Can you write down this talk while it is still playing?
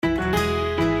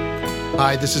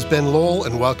Hi, this is Ben Lowell,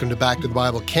 and welcome to Back to the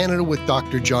Bible Canada with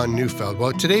Dr. John Neufeld.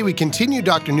 Well, today we continue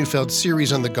Dr. Neufeld's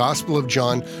series on the Gospel of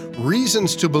John,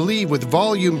 Reasons to Believe, with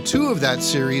Volume 2 of that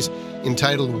series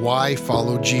entitled, Why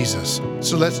Follow Jesus?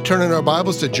 So let's turn in our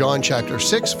Bibles to John chapter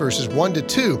 6, verses 1 to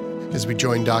 2, as we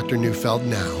join Dr. Neufeld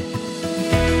now.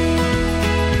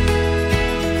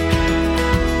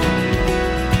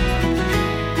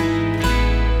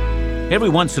 Every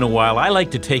once in a while, I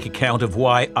like to take account of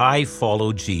why I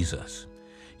follow Jesus.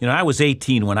 I was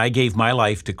 18 when I gave my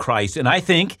life to Christ, and I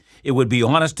think it would be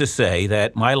honest to say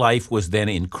that my life was then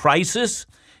in crisis,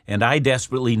 and I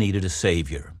desperately needed a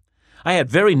Savior. I had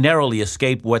very narrowly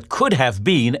escaped what could have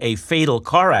been a fatal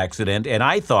car accident, and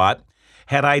I thought,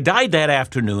 had I died that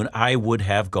afternoon, I would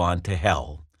have gone to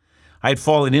hell. I had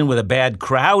fallen in with a bad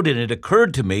crowd, and it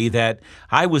occurred to me that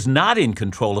I was not in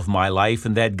control of my life,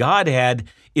 and that God had,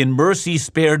 in mercy,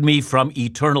 spared me from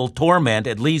eternal torment,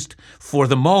 at least for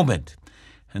the moment.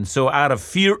 And so out of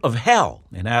fear of hell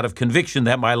and out of conviction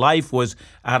that my life was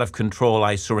out of control,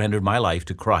 I surrendered my life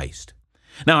to Christ.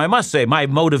 Now, I must say, my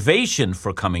motivation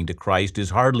for coming to Christ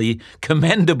is hardly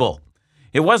commendable.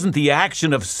 It wasn't the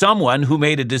action of someone who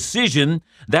made a decision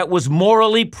that was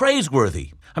morally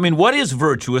praiseworthy. What is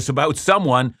virtuous about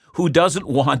someone who doesn't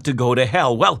want to go to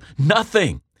hell? Well,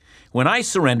 nothing. When I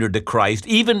surrendered to Christ,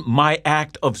 even my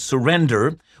act of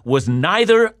surrender was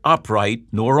neither upright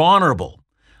nor honorable.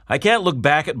 I can't look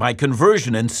back at my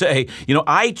conversion and say,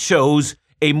 I chose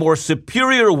a more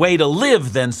superior way to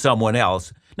live than someone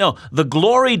else. No, the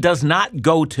glory does not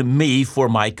go to me for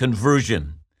my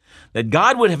conversion. That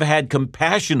God would have had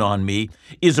compassion on me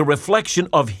is a reflection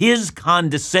of His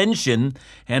condescension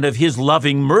and of His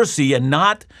loving mercy, and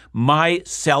not my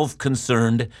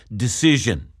self-concerned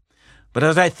decision. But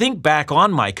as I think back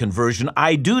on my conversion,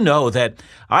 I do know that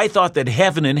I thought that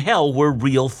heaven and hell were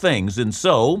real things, and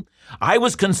so I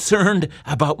was concerned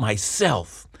about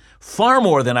myself far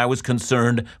more than I was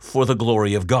concerned for the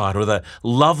glory of God or the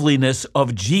loveliness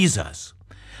of Jesus.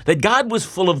 That God was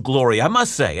full of glory, I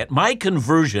must say, at my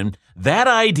conversion, that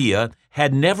idea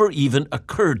had never even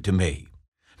occurred to me.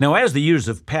 Now, as the years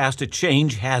have passed, a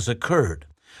change has occurred.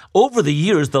 Over the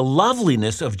years, the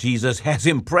loveliness of Jesus has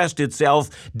impressed itself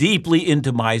deeply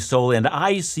into my soul, and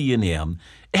I see in Him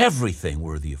everything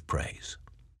worthy of praise.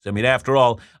 After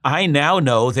all, I now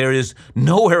know there is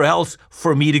nowhere else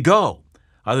for me to go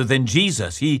other than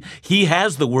Jesus. He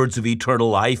has the words of eternal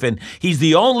life, and He's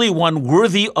the only one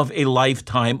worthy of a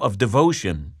lifetime of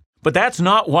devotion. But that's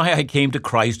not why I came to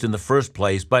Christ in the first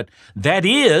place, but that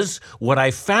is what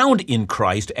I found in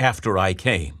Christ after I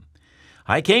came.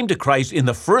 I came to Christ in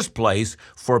the first place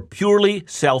for purely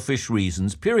selfish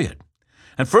reasons, period.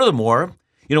 And furthermore,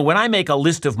 when I make a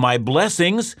list of my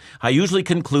blessings, I usually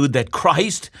conclude that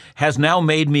Christ has now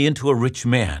made me into a rich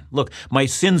man. Look, my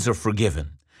sins are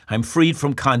forgiven. I'm freed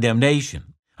from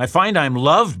condemnation. I find I'm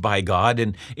loved by God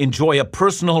and enjoy a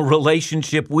personal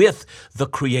relationship with the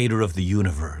Creator of the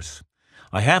universe.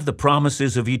 I have the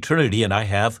promises of eternity, and I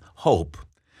have hope.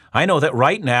 I know that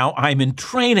right now I'm in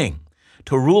training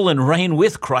to rule and reign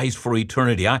with Christ for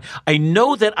eternity. I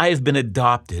know that I have been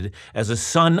adopted as a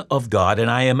son of God, and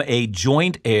I am a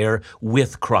joint heir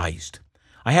with Christ.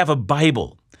 I have a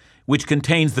Bible which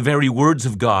contains the very words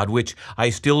of God, which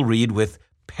I still read with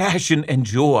passion and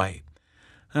joy.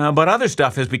 But other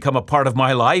stuff has become a part of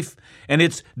my life, and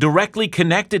it's directly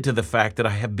connected to the fact that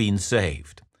I have been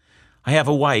saved. I have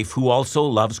a wife who also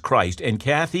loves Christ, and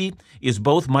Kathy is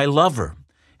both my lover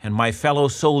and my fellow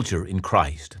soldier in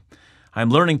Christ. I'm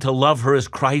learning to love her as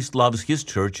Christ loves His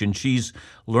church, and she's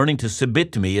learning to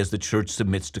submit to me as the church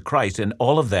submits to Christ, and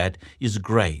all of that is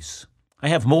grace. I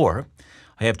have more.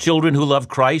 I have children who love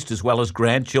Christ as well as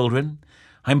grandchildren.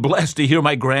 I'm blessed to hear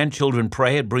my grandchildren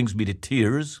pray. It brings me to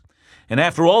tears. And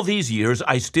after all these years,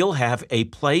 I still have a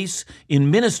place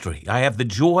in ministry. I have the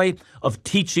joy of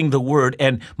teaching the Word,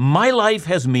 and my life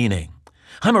has meaning.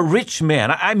 I'm a rich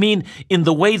man. In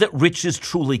the way that riches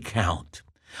truly count.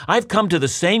 I've come to the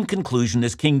same conclusion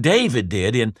as King David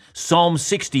did in Psalm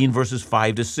 16, verses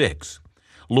 5 to 6.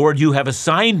 Lord, you have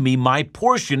assigned me my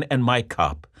portion and my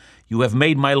cup. You have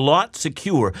made my lot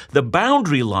secure. The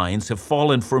boundary lines have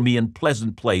fallen for me in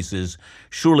pleasant places.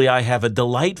 Surely I have a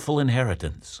delightful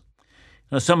inheritance.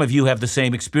 Now, some of you have the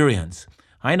same experience.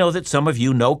 I know that some of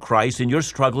you know Christ and you're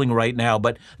struggling right now,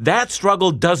 but that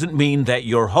struggle doesn't mean that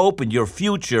your hope and your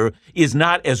future is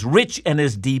not as rich and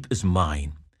as deep as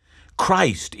mine.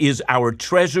 Christ is our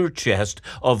treasure chest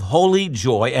of holy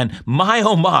joy, and my,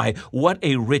 oh my, what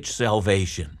a rich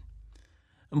salvation.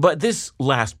 But this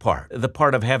last part, the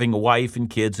part of having a wife and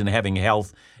kids and having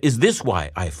health, is this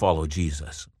why I follow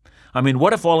Jesus?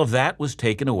 What if all of that was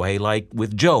taken away like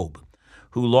with Job?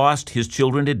 who lost his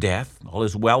children to death. All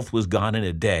his wealth was gone in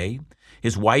a day.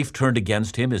 His wife turned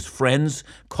against him. His friends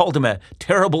called him a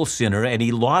terrible sinner, and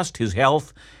he lost his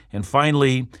health and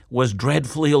finally was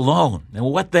dreadfully alone. And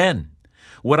what then?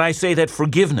 Would I say that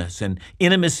forgiveness and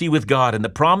intimacy with God and the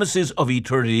promises of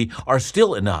eternity are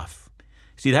still enough?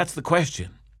 See, that's the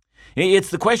question. It's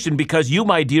the question because you,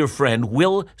 my dear friend,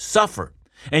 will suffer,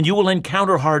 and you will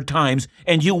encounter hard times,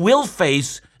 and you will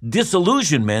face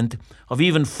disillusionment of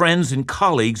even friends and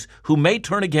colleagues who may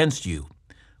turn against you.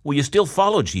 Will you still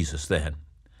follow Jesus then?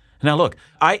 Now look,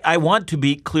 I want to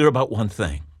be clear about one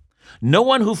thing. No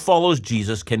one who follows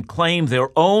Jesus can claim their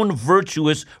own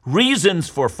virtuous reasons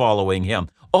for following him.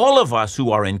 All of us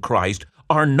who are in Christ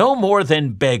are no more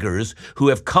than beggars who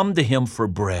have come to him for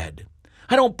bread.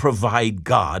 I don't provide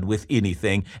God with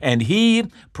anything, and he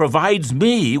provides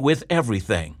me with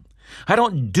everything. I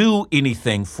don't do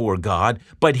anything for God,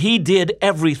 but he did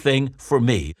everything for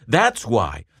me. That's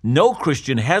why no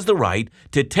Christian has the right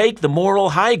to take the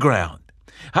moral high ground.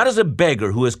 How does a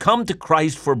beggar who has come to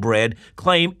Christ for bread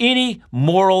claim any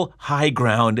moral high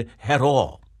ground at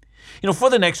all? For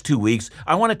the next 2 weeks,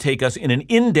 I want to take us in an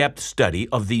in-depth study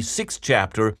of the 6th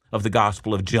chapter of the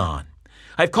Gospel of John.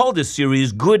 I've called this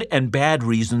series Good and Bad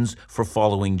Reasons for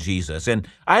Following Jesus, and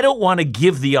I don't want to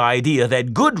give the idea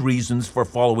that good reasons for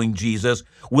following Jesus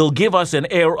will give us an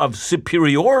air of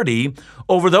superiority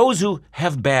over those who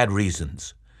have bad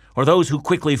reasons, or those who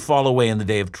quickly fall away in the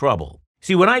day of trouble.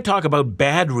 See, when I talk about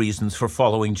bad reasons for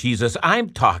following Jesus,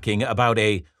 I'm talking about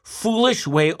a foolish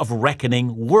way of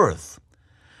reckoning worth,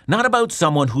 not about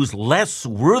someone who's less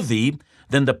worthy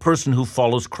than the person who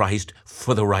follows Christ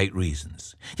for the right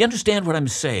reasons. You understand what I'm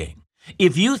saying?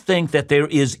 If you think that there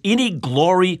is any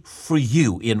glory for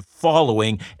you in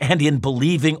following and in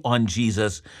believing on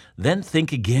Jesus, then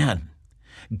think again.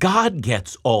 God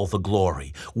gets all the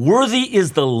glory. Worthy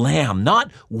is the Lamb,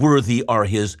 not worthy are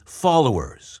his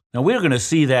followers. Now, we're going to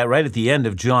see that right at the end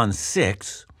of John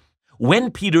 6,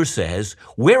 when Peter says,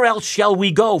 "Where else shall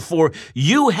we go? For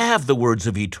you have the words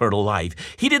of eternal life."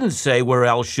 He didn't say, "Where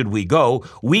else should we go?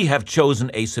 We have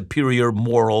chosen a superior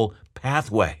moral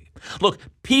pathway." Look,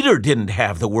 Peter didn't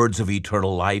have the words of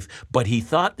eternal life, but he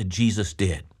thought that Jesus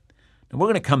did. And we're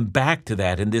going to come back to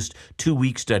that in this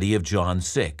 2-week study of John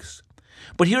 6.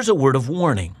 But here's a word of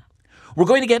warning. We're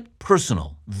going to get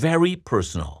personal, very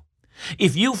personal.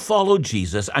 If you follow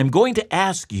Jesus, I'm going to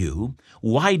ask you,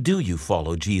 why do you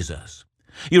follow Jesus?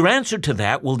 Your answer to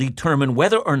that will determine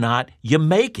whether or not you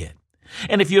make it.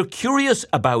 And if you're curious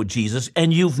about Jesus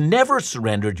and you've never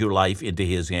surrendered your life into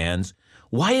his hands,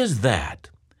 why is that?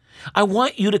 I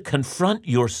want you to confront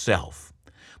yourself,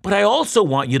 but I also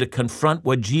want you to confront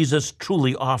what Jesus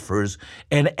truly offers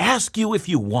and ask you if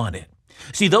you want it.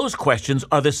 See, those questions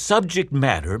are the subject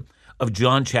matter of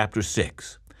John chapter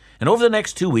 6. And over the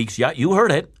next 2 weeks, yeah, you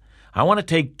heard it, I want to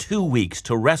take 2 weeks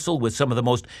to wrestle with some of the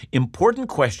most important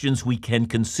questions we can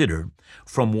consider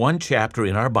from one chapter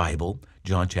in our Bible,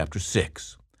 John chapter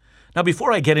 6. Now,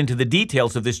 before I get into the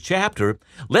details of this chapter,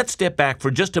 let's step back for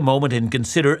just a moment and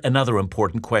consider another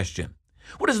important question.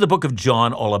 What is the book of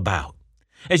John all about?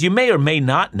 As you may or may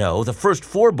not know, the first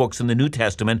 4 books in the New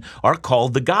Testament are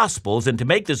called the Gospels, and to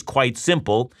make this quite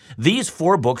simple, these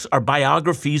 4 books are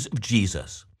biographies of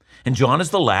Jesus, and John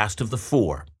is the last of the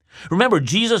 4. Remember,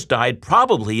 Jesus died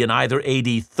probably in either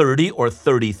AD 30 or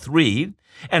 33,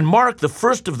 and Mark, the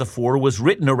first of the 4, was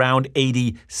written around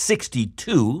AD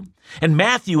 62, and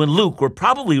Matthew and Luke were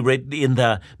probably written in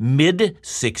the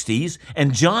mid-60s,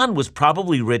 and John was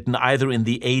probably written either in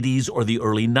the 80s or the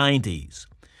early 90s.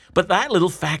 But that little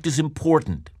fact is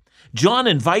important. John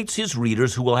invites his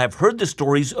readers who will have heard the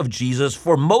stories of Jesus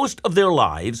for most of their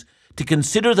lives to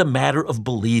consider the matter of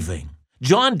believing.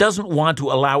 John doesn't want to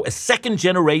allow a second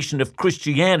generation of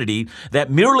Christianity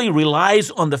that merely relies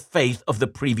on the faith of the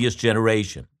previous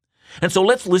generation. And so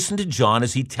let's listen to John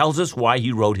as he tells us why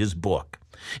he wrote his book.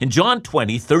 In John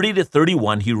 20,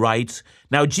 30-31, he writes,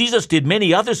 "Now Jesus did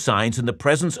many other signs in the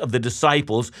presence of the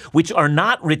disciples, which are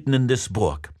not written in this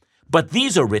book. But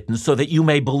these are written so that you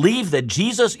may believe that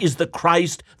Jesus is the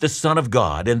Christ, the Son of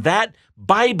God, and that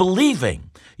by believing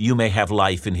you may have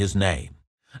life in his name."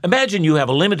 Imagine you have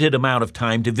a limited amount of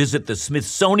time to visit the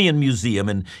Smithsonian Museum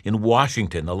in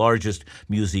Washington, the largest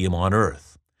museum on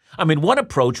earth. One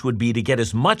approach would be to get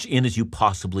as much in as you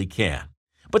possibly can.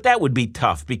 But that would be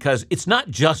tough because it's not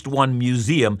just one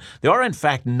museum. There are, in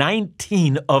fact,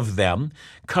 19 of them,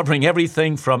 covering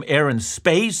everything from air and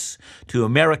space to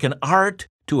American art,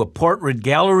 to a portrait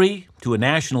gallery, to a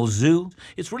national zoo.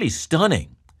 It's really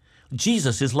stunning.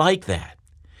 Jesus is like that.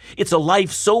 It's a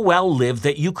life so well lived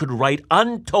that you could write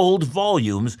untold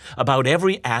volumes about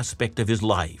every aspect of his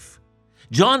life.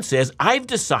 John says, I've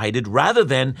decided, rather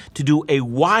than to do a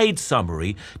wide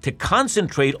summary, to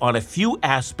concentrate on a few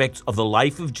aspects of the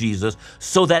life of Jesus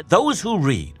so that those who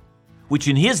read, which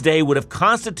in his day would have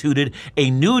constituted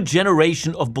a new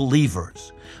generation of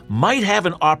believers, might have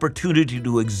an opportunity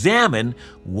to examine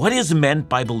what is meant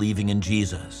by believing in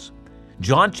Jesus.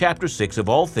 John chapter 6, of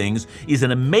all things, is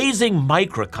an amazing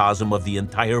microcosm of the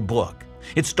entire book.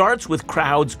 It starts with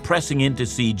crowds pressing in to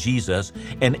see Jesus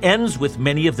and ends with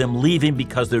many of them leaving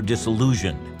because they're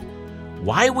disillusioned.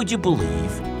 Why would you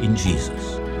believe in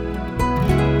Jesus?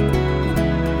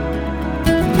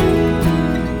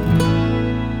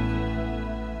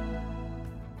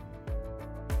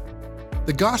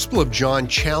 The Gospel of John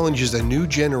challenges a new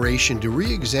generation to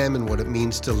re-examine what it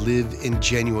means to live in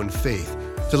genuine faith,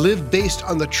 to live based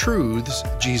on the truths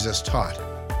Jesus taught.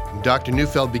 Dr.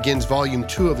 Neufeld begins Volume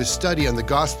 2 of his study on the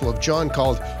Gospel of John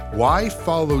called Why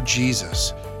Follow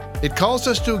Jesus? It calls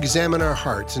us to examine our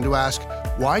hearts and to ask,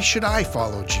 why should I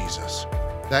follow Jesus?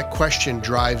 That question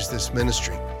drives this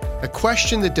ministry, a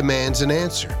question that demands an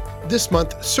answer. This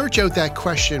month, search out that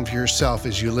question for yourself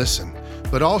as you listen.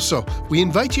 But also, we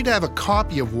invite you to have a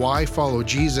copy of Why Follow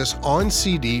Jesus on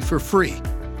CD for free.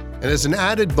 And as an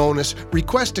added bonus,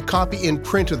 request a copy in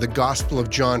print of the Gospel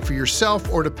of John for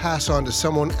yourself or to pass on to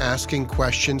someone asking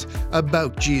questions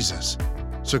about Jesus.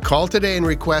 So call today and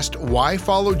request Why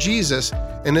Follow Jesus,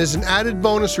 and as an added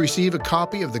bonus, receive a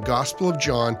copy of the Gospel of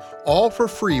John, all for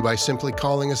free by simply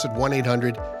calling us at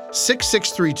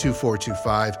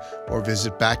 1-800-663-2425 or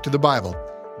visit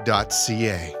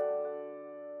backtothebible.ca.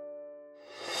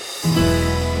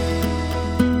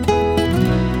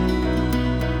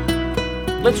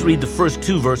 Let's read the first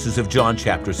two verses of John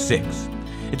chapter 6.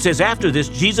 It says, After this,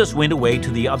 Jesus went away to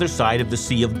the other side of the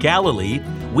Sea of Galilee,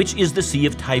 which is the Sea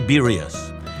of Tiberias.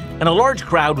 And a large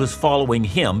crowd was following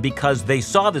him because they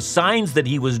saw the signs that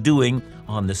he was doing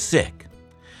on the sick.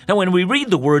 Now, when we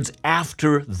read the words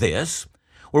after this,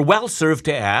 we're well served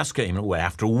to ask,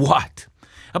 after what?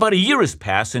 About a year has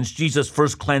passed since Jesus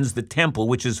first cleansed the temple,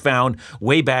 which is found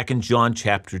way back in John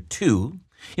chapter 2.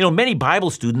 Many Bible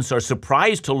students are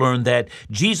surprised to learn that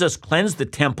Jesus cleansed the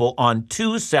temple on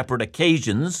two separate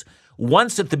occasions,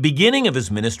 once at the beginning of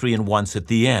his ministry and once at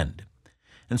the end.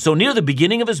 And so near the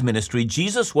beginning of his ministry,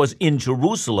 Jesus was in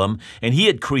Jerusalem, and he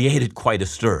had created quite a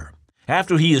stir.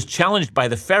 After he is challenged by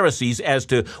the Pharisees as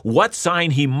to what sign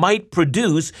he might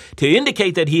produce to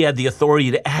indicate that he had the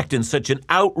authority to act in such an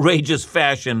outrageous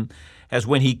fashion as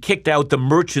when he kicked out the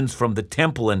merchants from the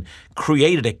temple and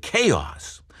created a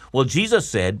chaos. Well, Jesus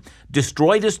said,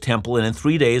 destroy this temple, and in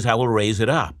 3 days I will raise it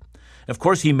up. Of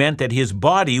course, he meant that his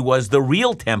body was the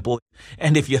real temple,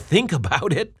 and if you think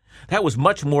about it, that was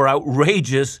much more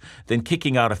outrageous than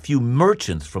kicking out a few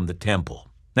merchants from the temple.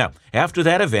 Now, after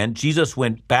that event, Jesus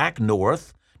went back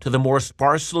north to the more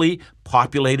sparsely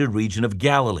populated region of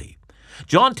Galilee.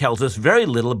 John tells us very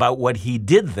little about what he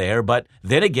did there, but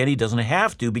then again, he doesn't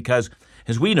have to because,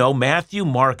 as we know, Matthew,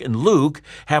 Mark, and Luke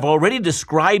have already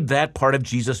described that part of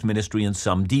Jesus' ministry in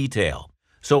some detail.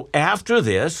 So after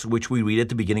this, which we read at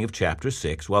the beginning of chapter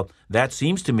 6, well, that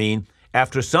seems to mean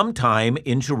after some time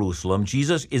in Jerusalem,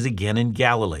 Jesus is again in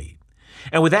Galilee.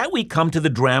 And with that, we come to the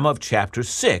drama of chapter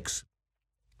 6,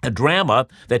 a drama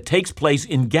that takes place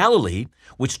in Galilee,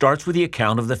 which starts with the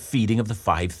account of the feeding of the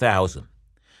 5,000.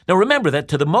 Now remember that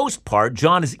to the most part,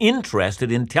 John is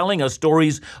interested in telling us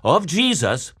stories of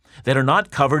Jesus that are not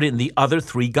covered in the other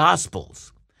three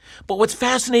Gospels. But what's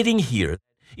fascinating here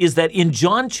is that in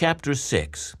John chapter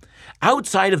 6,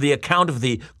 outside of the account of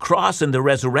the cross and the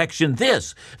resurrection,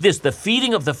 the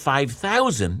feeding of the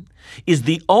 5,000, is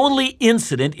the only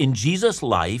incident in Jesus'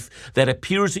 life that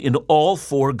appears in all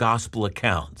four Gospel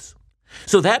accounts.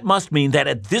 So that must mean that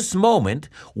at this moment,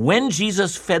 when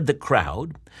Jesus fed the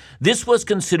crowd, this was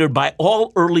considered by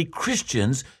all early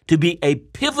Christians to be a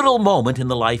pivotal moment in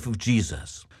the life of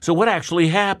Jesus. So what actually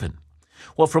happened?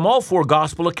 Well, from all four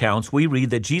Gospel accounts, we read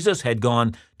that Jesus had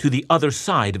gone to the other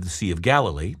side of the Sea of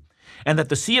Galilee, and that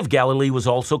the Sea of Galilee was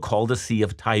also called the Sea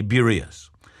of Tiberias.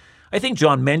 I think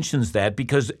John mentions that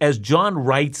because as John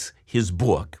writes his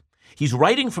book, he's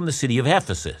writing from the city of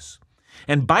Ephesus.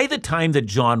 And by the time that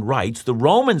John writes, the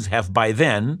Romans have by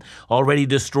then already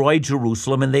destroyed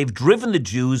Jerusalem, and they've driven the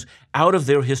Jews out of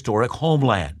their historic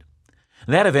homeland.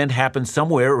 That event happened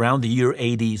somewhere around the year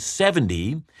AD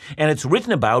 70, and it's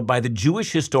written about by the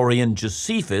Jewish historian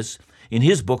Josephus. In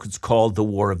his book, it's called The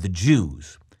War of the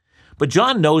Jews. But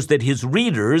John knows that his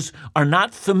readers are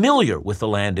not familiar with the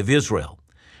land of Israel.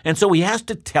 And so he has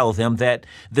to tell them that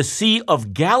the Sea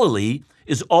of Galilee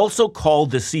is also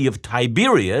called the Sea of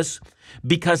Tiberias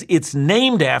because it's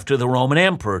named after the Roman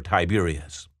Emperor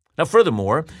Tiberius. Now,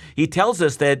 furthermore, he tells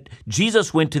us that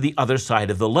Jesus went to the other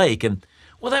side of the lake, and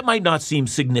well, that might not seem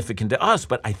significant to us,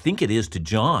 but I think it is to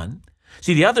John.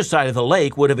 See, the other side of the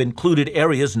lake would have included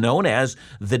areas known as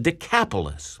the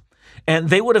Decapolis, and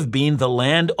they would have been the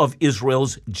land of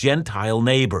Israel's Gentile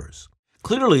neighbors.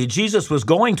 Clearly, Jesus was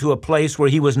going to a place where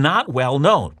he was not well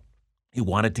known. He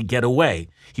wanted to get away.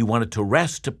 He wanted to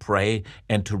rest, to pray,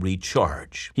 and to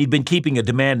recharge. He'd been keeping a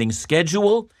demanding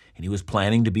schedule, and he was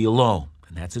planning to be alone,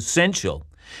 and that's essential.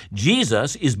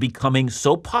 Jesus is becoming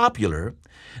so popular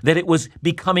that it was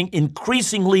becoming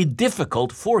increasingly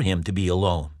difficult for him to be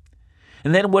alone.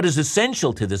 And then what is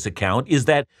essential to this account is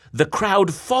that the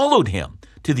crowd followed him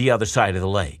to the other side of the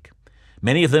lake.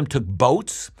 Many of them took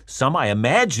boats. Some, I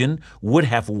imagine, would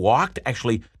have walked,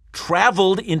 actually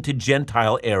traveled into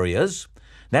Gentile areas.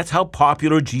 That's how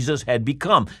popular Jesus had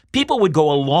become. People would go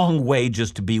a long way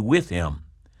just to be with him.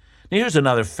 Now, here's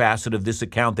another facet of this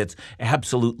account that's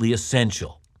absolutely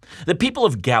essential. The people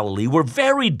of Galilee were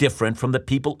very different from the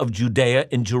people of Judea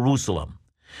and Jerusalem.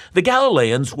 The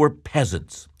Galileans were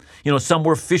peasants. Some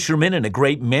were fishermen, and a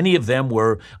great many of them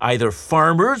were either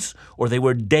farmers or they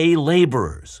were day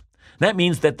laborers. That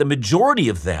means that the majority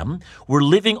of them were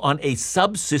living on a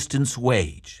subsistence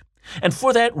wage. And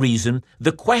for that reason,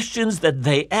 the questions that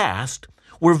they asked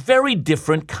were very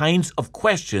different kinds of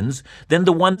questions than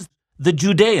the ones the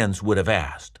Judeans would have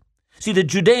asked. See, the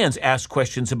Judeans asked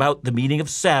questions about the meaning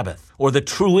of Sabbath, or the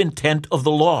true intent of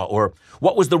the law, or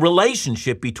what was the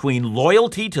relationship between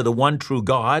loyalty to the one true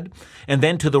God and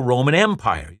then to the Roman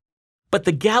Empire. But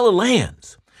the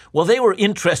Galileans, well, they were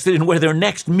interested in where their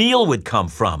next meal would come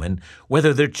from and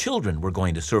whether their children were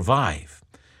going to survive.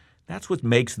 That's what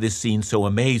makes this scene so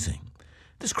amazing.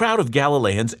 This crowd of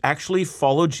Galileans actually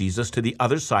followed Jesus to the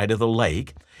other side of the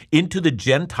lake into the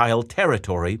Gentile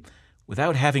territory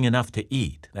without having enough to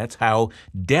eat. That's how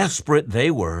desperate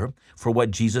they were for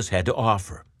what Jesus had to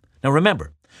offer. Now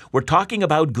remember, we're talking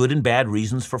about good and bad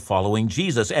reasons for following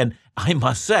Jesus, and I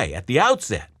must say at the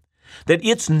outset that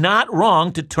it's not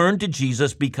wrong to turn to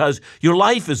Jesus because your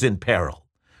life is in peril,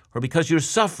 or because you're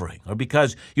suffering, or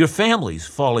because your family's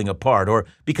falling apart, or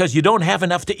because you don't have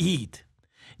enough to eat.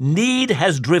 Need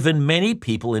has driven many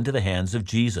people into the hands of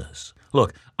Jesus.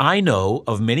 Look, I know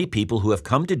of many people who have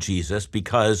come to Jesus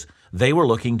because they were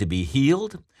looking to be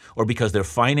healed, or because their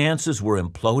finances were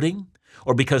imploding,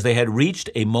 or because they had reached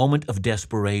a moment of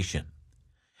desperation.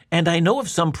 And I know of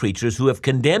some preachers who have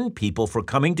condemned people for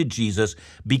coming to Jesus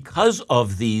because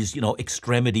of these,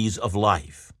 extremities of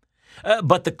life.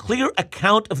 But the clear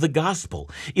account of the gospel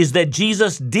is that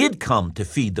Jesus did come to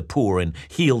feed the poor and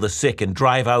heal the sick and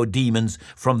drive out demons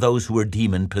from those who were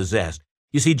demon-possessed.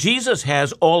 You see, Jesus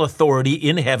has all authority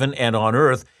in heaven and on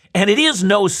earth, and it is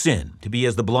no sin to be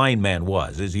as the blind man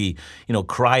was, as he,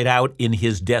 cried out in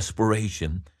his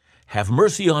desperation, "Have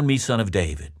mercy on me, Son of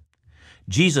David."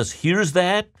 Jesus hears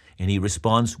that, and he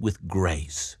responds with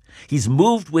grace. He's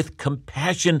moved with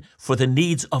compassion for the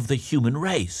needs of the human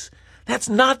race. That's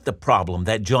not the problem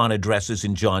that John addresses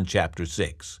in John chapter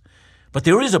 6. But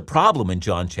there is a problem in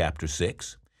John chapter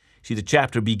 6. See, the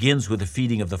chapter begins with the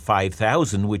feeding of the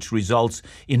 5,000, which results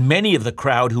in many of the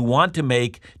crowd who want to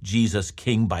make Jesus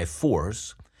king by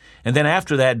force. And then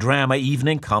after that drama,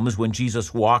 evening comes when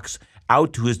Jesus walks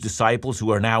out to his disciples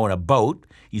who are now in a boat.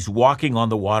 He's walking on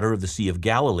the water of the Sea of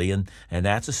Galilee, and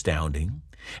that's astounding.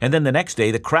 And then the next day,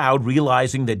 the crowd,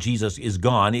 realizing that Jesus is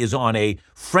gone, is on a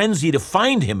frenzy to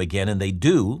find him again, and they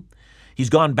do. He's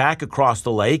gone back across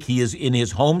the lake. He is in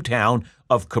his hometown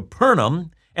of Capernaum,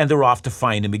 and they're off to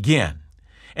find him again.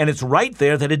 And it's right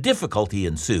there that a difficulty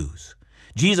ensues.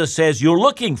 Jesus says, "You're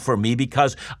looking for me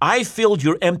because I filled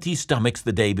your empty stomachs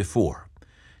the day before."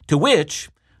 To which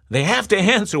they have to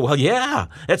answer, "Well, yeah,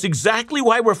 that's exactly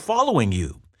why we're following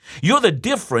you. You're the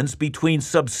difference between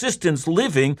subsistence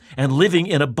living and living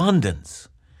in abundance."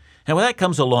 And with that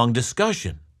comes a long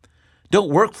discussion. Don't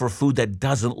work for food that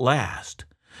doesn't last.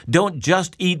 Don't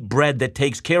just eat bread that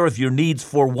takes care of your needs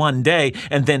for one day,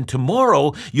 and then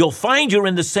tomorrow you'll find you're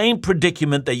in the same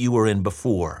predicament that you were in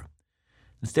before.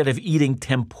 Instead of eating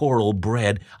temporal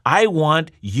bread, I want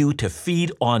you to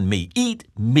feed on me. Eat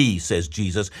me, says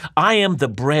Jesus. I am the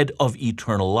bread of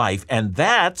eternal life. And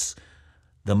that's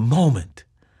the moment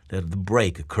that the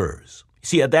break occurs.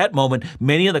 See, at that moment,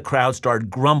 many of the crowd start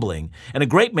grumbling, and a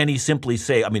great many simply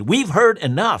say, we've heard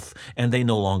enough, and they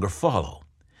no longer follow.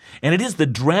 And it is the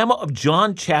drama of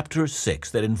John chapter 6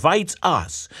 that invites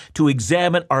us to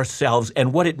examine ourselves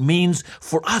and what it means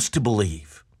for us to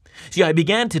believe. See, I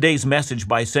began today's message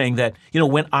by saying that,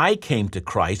 when I came to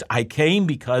Christ, I came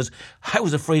because I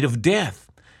was afraid of death.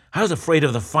 I was afraid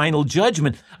of the final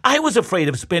judgment. I was afraid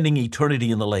of spending eternity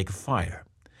in the lake of fire.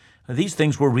 These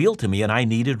things were real to me, and I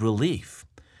needed relief.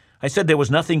 I said there was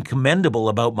nothing commendable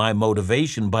about my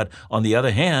motivation, but on the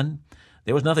other hand,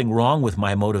 there was nothing wrong with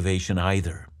my motivation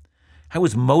either. I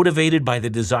was motivated by the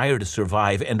desire to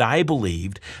survive, and I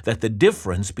believed that the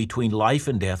difference between life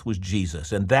and death was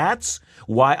Jesus, and that's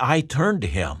why I turned to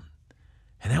him.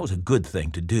 And that was a good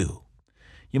thing to do.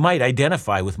 You might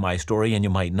identify with my story, and you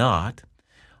might not.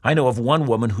 I know of one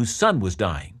woman whose son was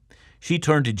dying. She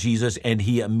turned to Jesus, and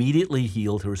he immediately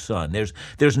healed her son.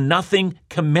 There's nothing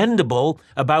commendable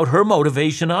about her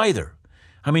motivation either.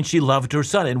 I mean, she loved her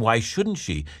son, and why shouldn't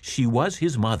she? She was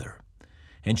his mother.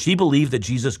 And she believed that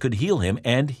Jesus could heal him,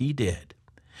 and he did.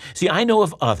 See, I know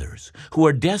of others who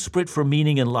are desperate for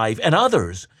meaning in life, and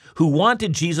others who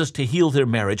wanted Jesus to heal their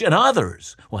marriage, and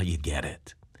others, well, you get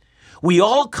it. We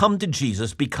all come to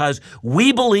Jesus because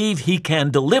we believe he can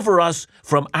deliver us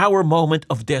from our moment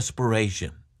of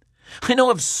desperation. I know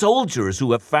of soldiers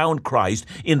who have found Christ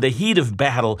in the heat of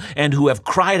battle and who have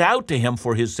cried out to him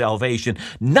for his salvation.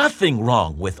 Nothing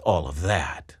wrong with all of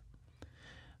that.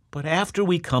 But after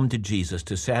we come to Jesus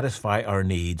to satisfy our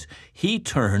needs, he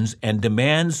turns and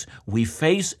demands we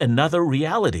face another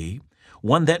reality,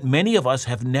 one that many of us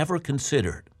have never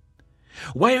considered.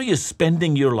 Why are you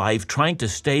spending your life trying to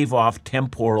stave off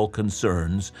temporal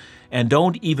concerns and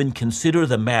don't even consider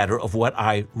the matter of what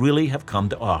I really have come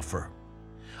to offer?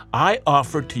 I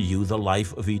offer to you the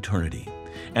life of eternity,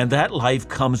 and that life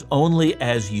comes only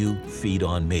as you feed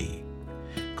on me.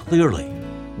 Clearly,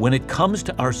 when it comes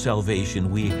to our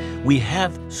salvation, we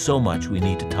have so much we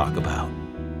need to talk about.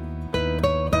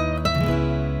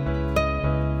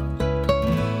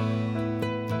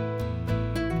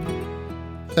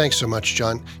 Thanks so much,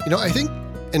 John. I think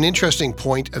an interesting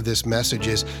point of this message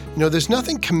is, there's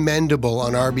nothing commendable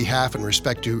on our behalf in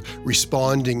respect to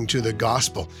responding to the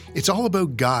gospel. It's all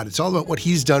about God. It's all about what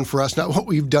he's done for us, not what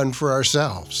we've done for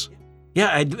ourselves.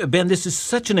 Yeah, Ben, this is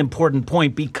such an important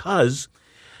point because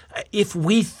if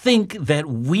we think that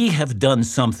we have done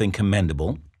something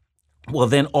commendable, well,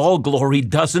 then all glory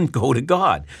doesn't go to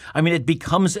God. I mean, it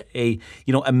becomes a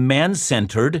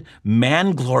man-centered,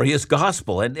 man-glorious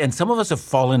gospel. And some of us have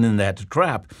fallen in that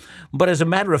trap. But as a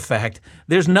matter of fact,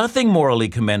 there's nothing morally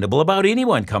commendable about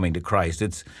anyone coming to Christ.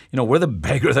 It's, we're the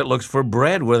beggar that looks for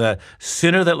bread. We're the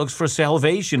sinner that looks for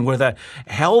salvation. We're the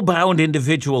hell-bound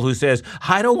individual who says,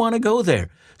 I don't want to go there.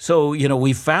 So,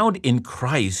 we found in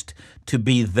Christ to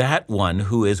be that one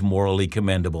who is morally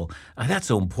commendable. That's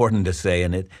so important to say,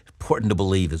 and it's important to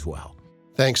believe as well.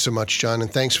 Thanks so much, John,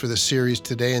 and thanks for the series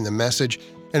today and the message.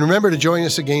 And remember to join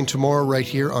us again tomorrow right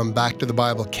here on Back to the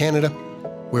Bible Canada,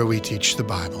 where we teach the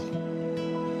Bible.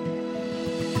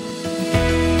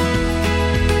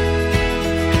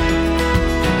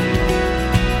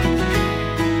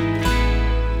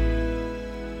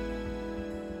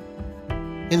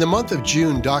 In the month of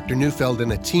June, Dr. Neufeld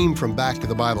and a team from Back to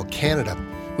the Bible Canada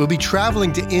will be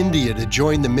traveling to India to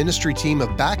join the ministry team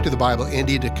of Back to the Bible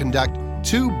India to conduct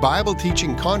 2 Bible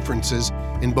teaching conferences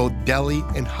in both Delhi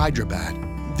and Hyderabad.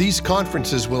 These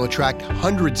conferences will attract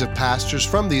hundreds of pastors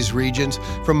from these regions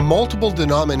from multiple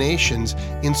denominations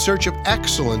in search of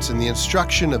excellence in the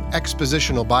instruction of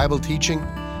expositional Bible teaching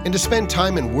and to spend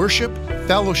time in worship,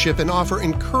 fellowship, and offer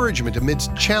encouragement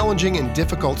amidst challenging and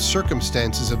difficult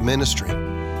circumstances of ministry.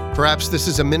 Perhaps this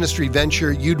is a ministry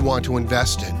venture you'd want to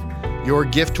invest in. Your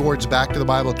gift towards Back to the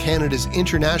Bible Canada's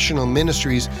international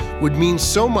ministries would mean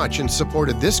so much in support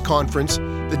of this conference,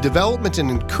 the development and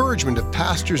encouragement of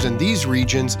pastors in these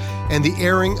regions, and the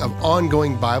airing of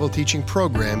ongoing Bible teaching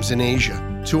programs in Asia.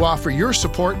 To offer your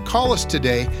support, call us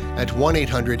today at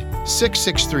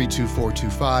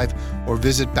 1-800-663-2425 or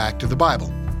visit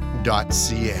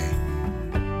backtothebible.ca.